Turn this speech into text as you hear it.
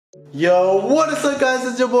Yo, what is up guys,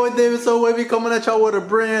 it's your boy David. So we be coming at y'all with a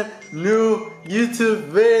brand new YouTube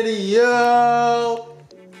video.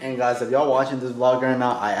 And guys, if y'all watching this vlog right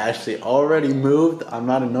now, I actually already moved. I'm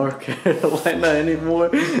not in North Carolina anymore.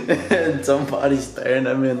 And somebody's staring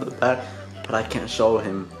at me in the back, but I can't show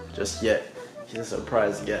him just yet. He's a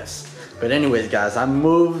surprise guest. But anyways guys, I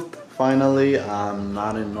moved finally. I'm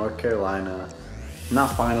not in North Carolina.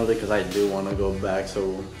 Not finally, because I do want to go back,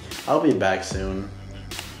 so I'll be back soon.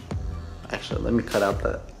 Actually, let me cut out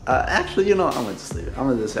that. Actually, you know, I'm gonna just leave it. I'm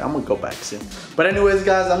gonna go back soon. But anyways,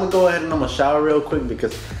 guys, I'm gonna go ahead and I'm gonna shower real quick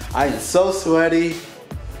because I am so sweaty.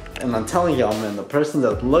 And I'm telling y'all, man, the person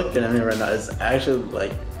that's looking at me right now is actually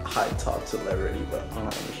like high top celebrity, but I'm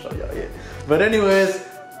not gonna show y'all yet. But anyways,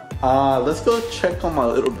 let's go check on my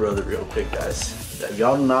little brother real quick, guys. If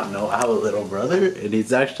y'all do not know, I have a little brother, and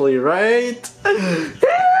he's actually right.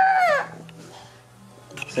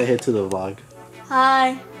 Say hey to the vlog.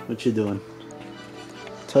 Hi. What you doing?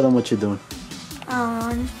 Tell them what you're doing.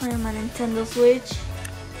 I'm just playing my Nintendo Switch.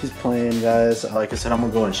 He's playing, guys. Like I said, I'm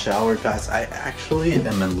gonna go and shower, guys. I actually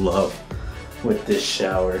am in love with this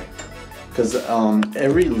shower, cause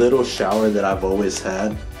every little shower that I've always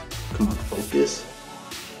had. Come on, focus,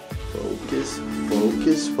 focus,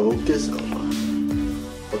 focus, focus.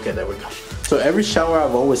 Oh. Okay, there we go. So every shower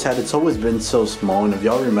I've always had, it's always been so small. And if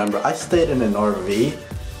y'all remember, I stayed in an RV.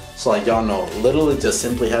 So like y'all know, literally just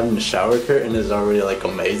simply having the shower curtain is already like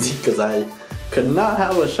amazing, because I could not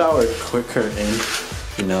have a shower quicker, and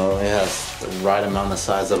you know, it has the right amount of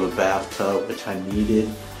size of a bathtub, which I needed.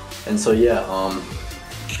 And so yeah,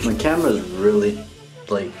 my camera is really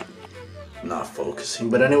like not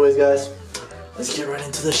focusing. But anyways guys, let's get right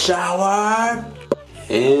into the shower.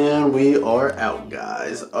 And we are out,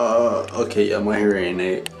 guys. Okay, yeah, my hair ain't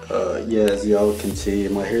it. Yeah, as y'all can see,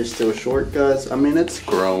 my hair's still short, guys. I mean, it's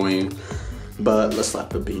growing, but let's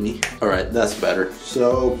slap a beanie. All right, that's better.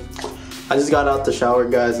 So, I just got out the shower,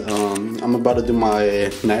 guys. I'm about to do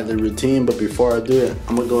my nightly routine, but before I do it,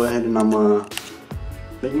 I'm gonna go ahead and I'm gonna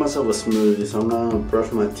make myself a smoothie. So I'm not gonna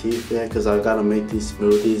brush my teeth yet, because I gotta make these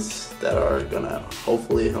smoothies that are gonna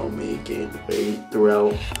hopefully help me gain weight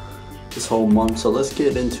throughout this whole month. So let's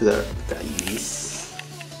get into that, guys.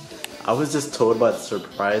 I was just told by the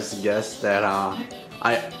surprise guest that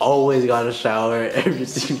I always gotta shower every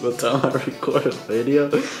single time I record a video,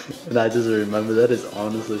 and I just remember that is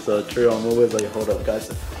honestly so true. I'm always like, hold up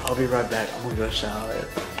guys, I'll be right back, I'm gonna go shower.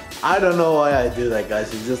 I don't know why I do that,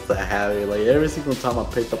 guys. It's just a habit. Like every single time I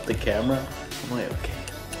pick up the camera, I'm like, okay.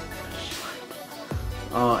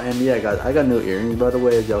 And yeah guys, I got new earrings, by the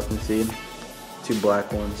way, as y'all can see. 2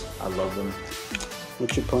 black ones. I love them.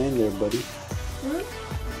 What you playing there, buddy?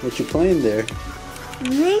 What you playing there?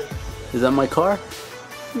 Me? Is that my car?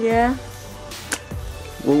 Yeah.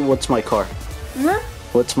 Well, what's my car? Huh?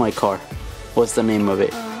 What's my car? What's the name of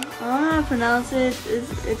it? I don't know how to pronounce it.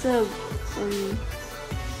 It's a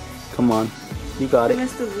Come on, you got it.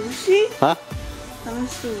 Mr. Bushi? Huh?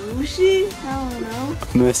 Mr. Bushi? I don't know.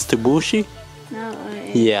 Mr. Bushi? No.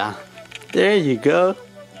 Yeah. There you go.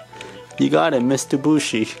 You got it, Mr.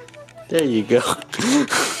 Bushi. There you go.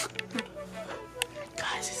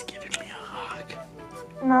 Guys, he's giving me a hug.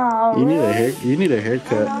 No. You need a hair. You need a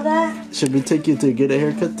haircut. I know that. Should we take you to get a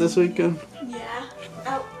haircut this weekend? Yeah.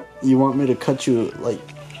 Oh. You want me to cut you like?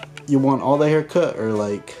 You want all the haircut, or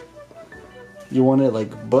like? You want it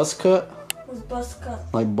like buzz cut? What's buzz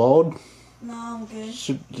cut? Like bald? No, I'm good.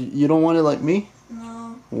 You don't want it like me?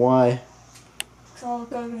 No. Why? It's all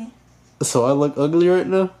ugly. So I look ugly right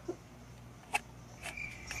now?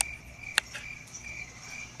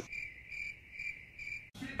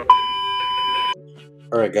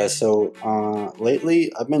 Alright guys, so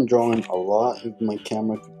lately I've been drawing a lot. If my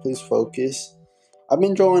camera could please focus. I've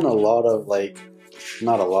been drawing a lot of, like,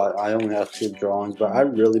 not a lot, I only have 2 drawings, but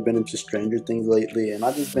I've really been into Stranger Things lately, and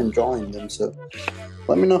I've just been drawing them. So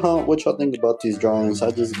let me know what y'all think about these drawings.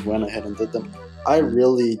 I just went ahead and did them. I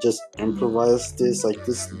really just improvised this. Like,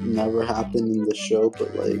 this never happened in the show,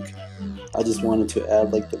 but like I just wanted to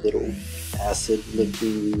add like the little acid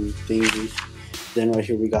licking thingy. Then right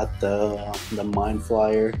here we got the mind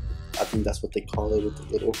flyer. I think that's what they call it, with the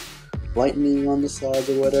little lightning on the sides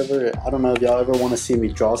or whatever. I don't know if y'all ever want to see me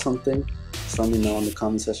draw something. Just let me know in the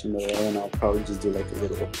comment section below, and I'll probably just do like a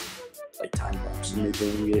little like time lapse of me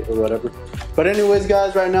doing it or whatever. But anyways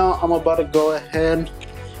guys, right now I'm about to go ahead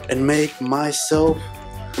and make myself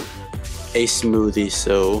a smoothie.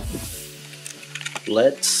 So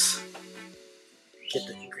let's get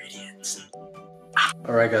the ingredients.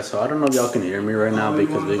 Alright guys, so I don't know if y'all can hear me right now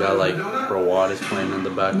because we got like Rawad is playing in the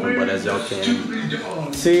background, but as y'all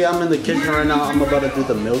can see, I'm in the kitchen right now. I'm about to do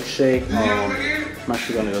the milkshake. I'm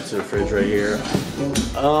actually gonna go to the fridge right here.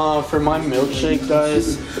 For my milkshake,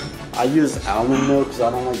 guys, I use almond milk because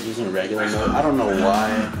I don't like using regular milk. I don't know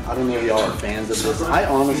why. I don't know if y'all are fans of this. I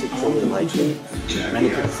honestly truly like it. Many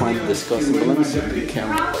people find it disgusting, but let me see the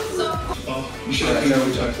camera. Alright,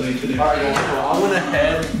 so I went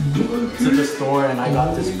ahead to the store and I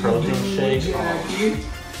got this protein shake.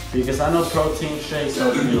 Because I know protein shakes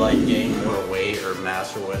help you like gain more weight or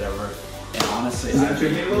mass or whatever. And honestly, I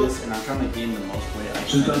drink this and I'm trying to gain the most weight I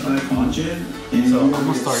can. So I'm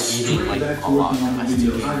gonna start eating like a lot and I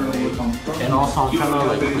still eat. And also I'm trying to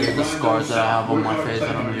like clear the scars that I have on my face.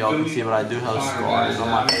 I don't know if y'all can see, but I do have scars on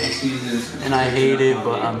my face. And I hate it,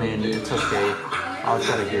 but I mean, it's okay. I'll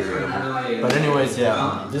try to get rid of them. But anyways,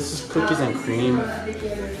 yeah, this is cookies and cream.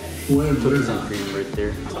 Cookies and cream right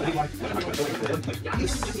there.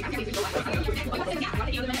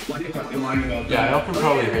 Yeah, y'all can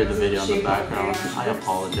probably hear the video in the background. I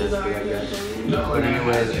apologize for that, guys. But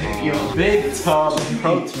anyways, big tub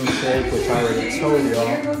protein shake, which I already told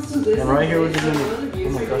y'all. And right here we're just gonna, oh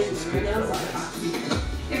my gosh, this smells.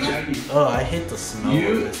 Oh, I hate the smell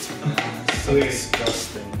of this. It's so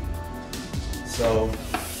disgusting. So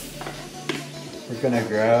we're gonna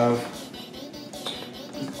grab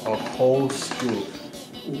a whole scoop.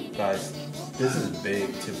 Guys, this is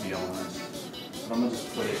big to be honest. I'm gonna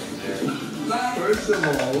just put it in there. First of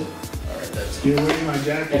all, alright, that's you're wearing my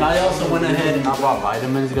jacket. And I also went ahead and I bought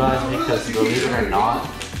vitamins, guys, because believe it or not,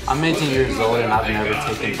 I'm 18 years old and I've never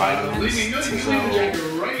taken vitamins. So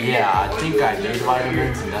yeah, I think I need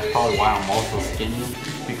vitamins and that's probably why I'm also skinny.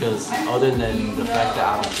 Because other than the fact that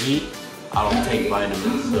I don't eat, I don't take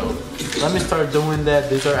vitamins, so let me start doing that.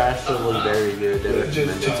 These are actually very good. They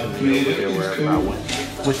recommended to me over there wherever I went.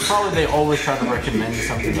 Which probably they always try to recommend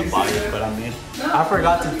something to buy it, but I mean, I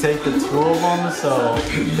forgot to take the 2 of them, so,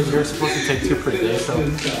 because you're supposed to take 2 per day, so,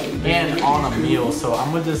 and on a meal, so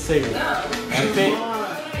I'm gonna just say F it,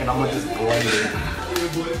 and I'm gonna just blend it.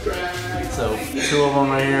 So, 2 of them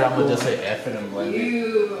right here, I'm gonna just say F it and blend it.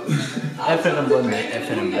 F it and blend it, F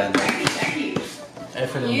it and blend it.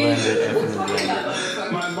 F it and blend it, F it and blend it.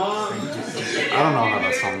 I don't know how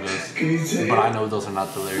that song goes, but I know those are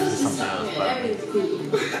not the lyrics, it's something else. But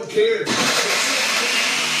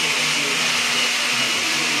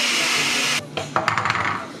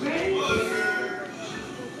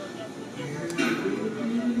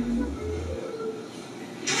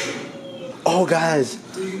oh, guys,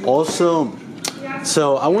 also,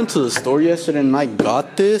 so I went to the store yesterday and I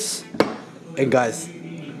got this, and guys,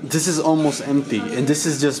 this is almost empty, and this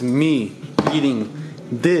is just me eating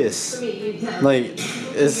this. Like,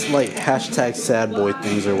 it's like hashtag sad boy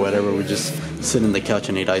things or whatever. We just sit on the couch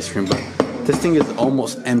and eat ice cream, but this thing is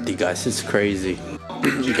almost empty, guys. It's crazy.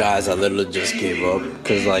 You guys, I literally just gave up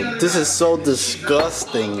because like this is so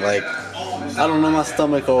disgusting. Like, I don't know, my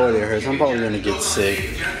stomach already hurts. I'm probably gonna get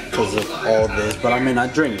sick because of all this, but I mean, I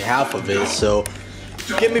drank half of it, so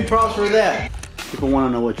give me props for that. People want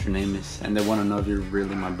to know what your name is, and they want to know if you're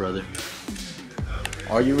really my brother.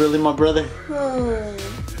 Are you really my brother?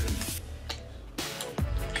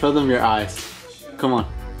 Show them your eyes. Come on.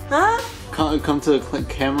 Huh? Come to the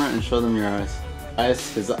camera and show them your eyes.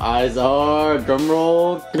 His eyes are, drum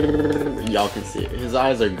roll. Y'all can see it. His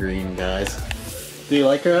eyes are green, guys. Do you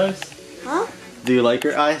like your eyes? Huh? Do you like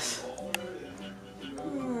your eyes?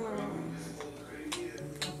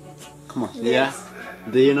 Come on. Yes. Yeah?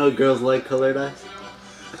 Do you know girls like colored eyes?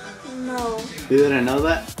 No. You didn't know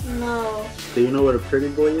that? No. Do you know what a pretty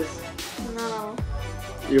boy is? No.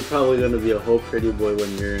 You're probably gonna be a whole pretty boy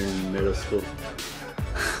when you're in middle school.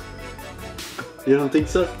 You don't think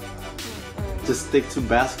so? Just stick to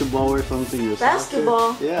basketball or something.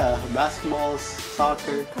 Basketball? Soccer. Yeah, basketball,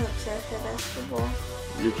 soccer. I'm trash at basketball.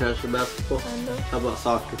 You're trash at basketball? Kinda. How about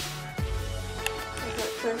soccer? I got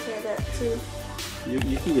trash at that too. You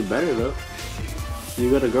can get better though. You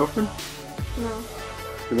got a girlfriend? No.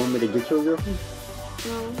 You want me to get you a girlfriend?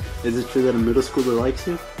 No. Is it true that a middle schooler likes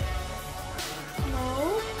you?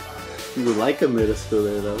 No. You like a middle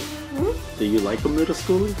schooler though. Hmm? Do you like a middle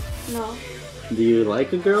schooler? No. Do you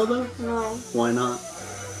like a girl though? No. Why not?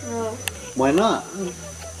 No. Why not?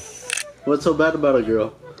 What's so bad about a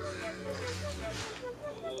girl?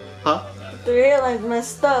 Huh? The hairline's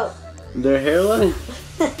messed up. Their hairline?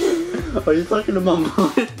 Are you talking about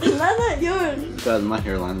mine? Not yours. Guys, my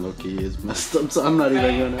hairline low-key is messed up, so I'm not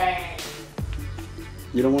even gonna.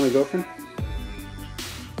 You don't want a girlfriend?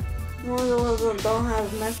 One of the ones that don't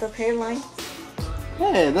have messed up hairline.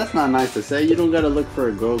 Hey, that's not nice to say. You don't gotta look for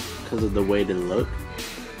a girl because of the way they look.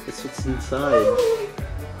 It's what's inside.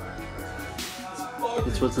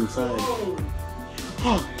 It's what's inside.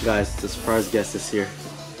 Guys, the surprise guest is here.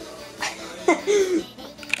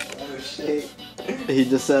 Oh shit. He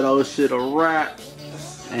just said, oh shit, a rat.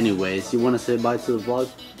 Anyways, you want to say bye to the vlog?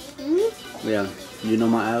 Mm-hmm. Yeah. You know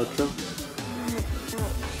my outro?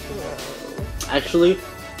 Actually,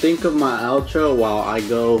 think of my outro while I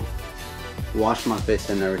go wash my face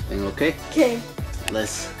and everything, okay? Okay.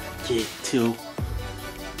 Let's get to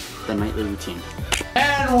the nightly routine.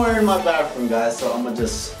 And we're in my bathroom, guys, so I'm gonna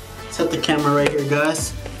just set the camera right here,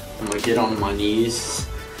 guys. I'm gonna get on my knees.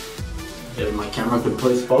 If my camera could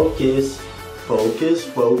please focus. Focus,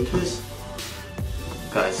 focus.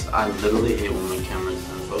 Guys, I literally hate when my camera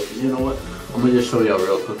doesn't focus. You know what? I'm gonna just show y'all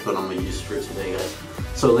real quick what I'm gonna use for today, guys.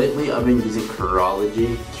 So lately I've been using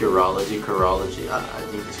Curology. I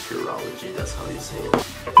think it's Curology, that's how you say it.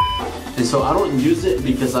 And so I don't use it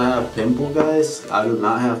because I have pimples, guys. I do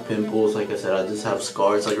not have pimples. Like I said, I just have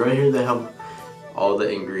scars. Like right here they have all the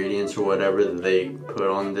ingredients or whatever that they put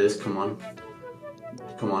on this. Come on.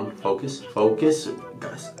 Come on, focus. Focus.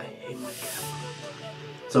 Guys, I hate my camera.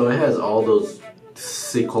 So it has all those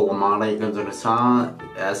cyclamate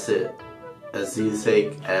acid.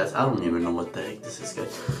 Acetic acid. I don't even know what the heck this is,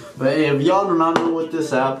 guys. But hey, if y'all do not know what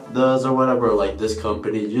this app does or whatever, like this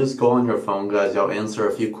company, just go on your phone, guys. Y'all answer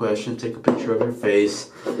a few questions, take a picture of your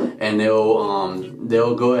face, and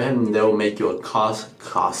they'll go ahead and they'll make you a cost.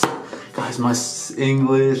 Guys, my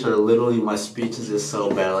English or literally my speech is just so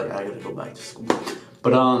bad. Like I gotta go back to school.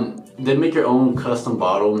 But they make your own custom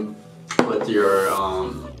bottle with your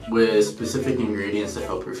with specific ingredients to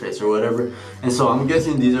help your face or whatever. And so I'm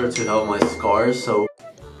guessing these are to help my scars. So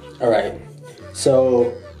alright,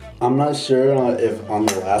 so I'm not sure if on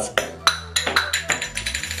the last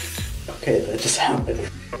that just happened.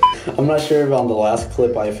 I'm not sure if on the last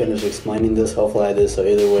clip I finished explaining this. Hopefully I did. So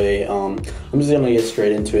either way, I'm just gonna get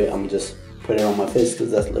straight into it. I'm just put it on my face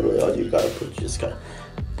because that's literally all you gotta put. You just gotta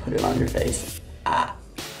put it on your face. I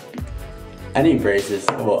need braces.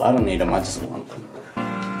 Well, I don't need them, I just want them.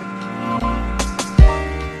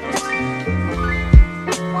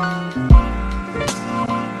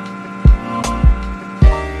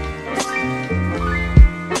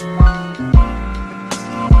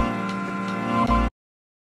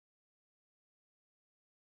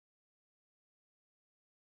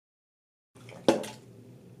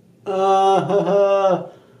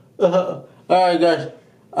 Alright guys,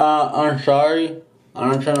 I'm sorry.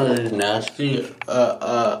 I'm trying to be nasty.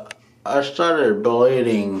 I started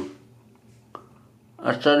bleeding.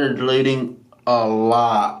 I started bleeding a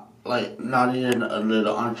lot. Like, not even a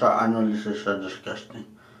little. I'm sorry, I know this is so disgusting.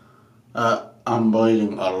 I'm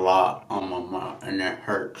bleeding a lot on my mouth and it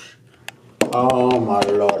hurts. Oh my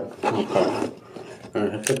lord.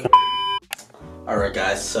 Okay. Alright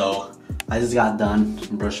guys, so I just got done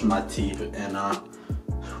brushing my teeth and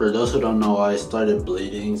for those who don't know, I started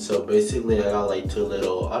bleeding. So basically I got like two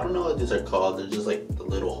little, I don't know what these are called, they're just like the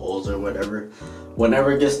little holes or whatever.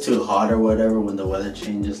 Whenever it gets too hot or whatever, when the weather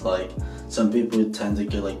changes, like some people tend to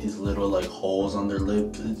get like these little like holes on their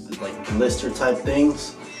lip, like blister type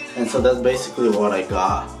things. And so that's basically what I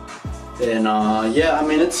got. And yeah, I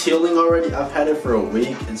mean it's healing already. I've had it for a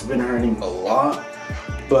week. It's been hurting a lot.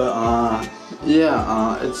 But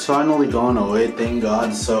yeah, it's finally gone away, thank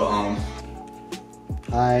God. So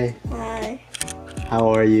hi. Hi. How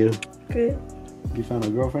are you? Good. You found a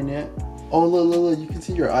girlfriend yet? Oh look, you can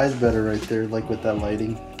see your eyes better right there, like with that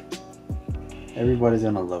lighting. Everybody's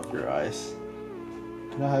gonna love your eyes.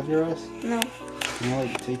 Can I have your eyes? No. Can I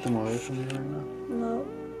like take them away from you right now? No.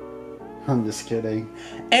 I'm just kidding.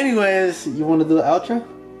 Anyways, you wanna do the outro?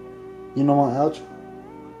 You know my outro?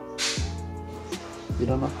 You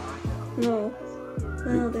don't know? No.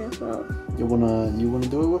 I don't think so. You wanna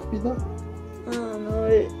do it with me though? I don't know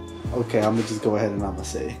it. Okay, I'm gonna just go ahead and I'm gonna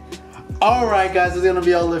say. Alright guys, it's gonna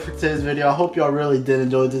be all it for today's video. I hope y'all really did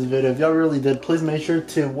enjoy this video. If y'all really did, please make sure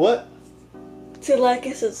to what? To like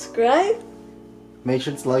and subscribe. Make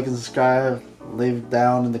sure to like and subscribe. Leave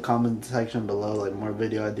down in the comment section below like more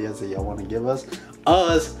video ideas that y'all want to give us.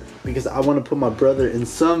 Because I want to put my brother in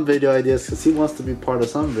some video ideas because he wants to be part of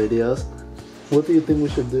some videos. What do you think we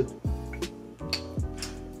should do?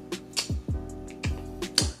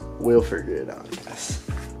 We'll figure it out, guys.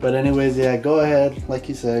 But anyways, yeah, go ahead, like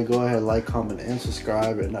you said, go ahead, like, comment, and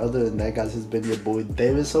subscribe. And other than that, guys, it's been your boy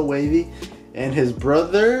David So Wavy and his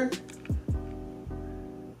brother.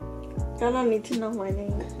 Y'all don't need to know my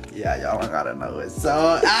name. Yeah, y'all don't gotta know it.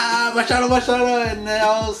 So, mashara, and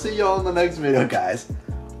I'll see y'all in the next video, guys.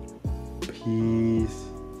 Peace.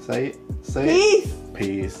 Say it. Peace.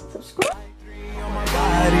 Peace. Subscribe.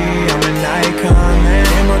 I'm an icon,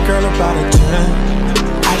 and a girl about a 10.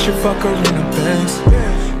 I should fuck her in the Benz.